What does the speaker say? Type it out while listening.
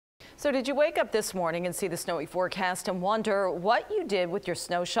So did you wake up this morning and see the snowy forecast and wonder what you did with your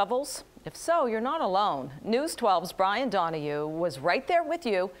snow shovels? If so, you're not alone. News 12's Brian Donahue was right there with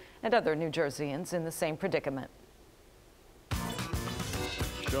you and other New Jerseyans in the same predicament.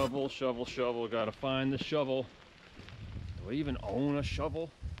 Shovel, shovel, shovel. Gotta find the shovel. Do I even own a shovel?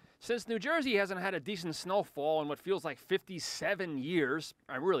 Since New Jersey hasn't had a decent snowfall in what feels like 57 years,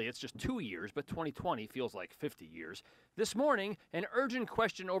 really it's just 2 years, but 2020 feels like 50 years, this morning an urgent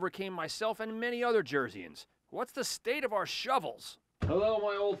question overcame myself and many other Jerseyans. What's the state of our shovels? Hello,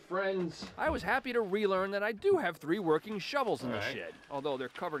 my old friends. I was happy to relearn that I do have 3 working shovels in the shed, although they're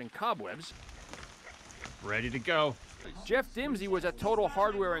covered in cobwebs. Ready to go. Jeff Dimsey was at Total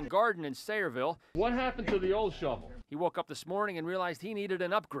Hardware and Garden in Sayreville. What happened to the old shovel? He woke up this morning and realized he needed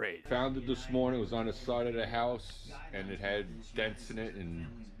an upgrade. Found it this morning. It was on the side of the house, and it had dents in it, and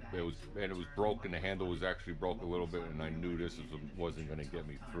it was broken. The handle was actually broke a little bit, and I knew this wasn't going to get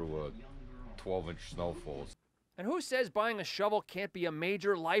me through a 12-inch snowfall. And who says buying a shovel can't be a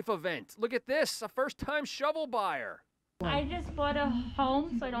major life event? Look at this, a first-time shovel buyer. I just bought a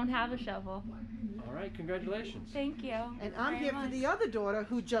home, so I don't have a shovel. All right, congratulations. Thank you. And I'm here for the other daughter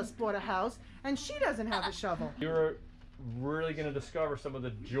who just bought a house, and she doesn't have a shovel. You're really going to discover some of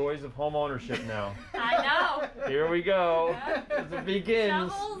the joys of home ownership now. I know. Here we go. As it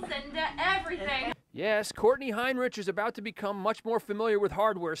begins. Shovels and everything. Yes, Courtney Heinrich is about to become much more familiar with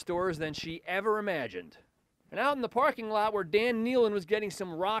hardware stores than she ever imagined. And out in the parking lot where Dan Nealon was getting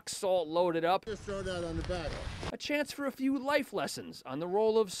some rock salt loaded up, just throw that on the back. A chance for a few life lessons on the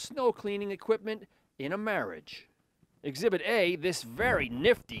role of snow cleaning equipment in a marriage. Exhibit A, this very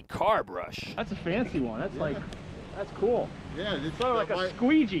nifty car brush. That's a fancy one. That's cool. Yeah, it's sort of like a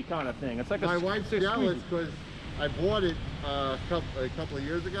squeegee kind of thing. It's like my wife's jealous because I bought it a couple of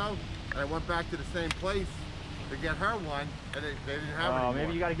years ago, and I went back to the same place to get her one, and they didn't have it anymore.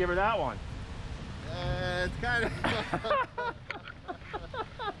 Maybe you got to give her that one. It's kind of...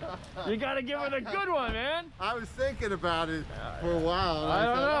 You got to give her the good one, man. I was thinking about it for a while. I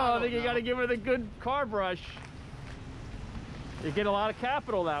don't know. I think you got to give her the good car brush. You get a lot of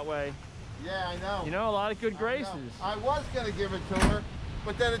capital that way. Yeah, I know. You know, a lot of good graces. I was going to give it to her,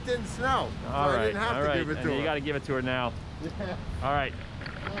 but then it didn't snow. All right, I didn't have to give it to her. You got to give it to her now. Yeah. All right.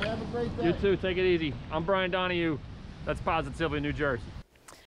 Have a great day. You too. Take it easy. I'm Brian Donahue. That's Positively New Jersey.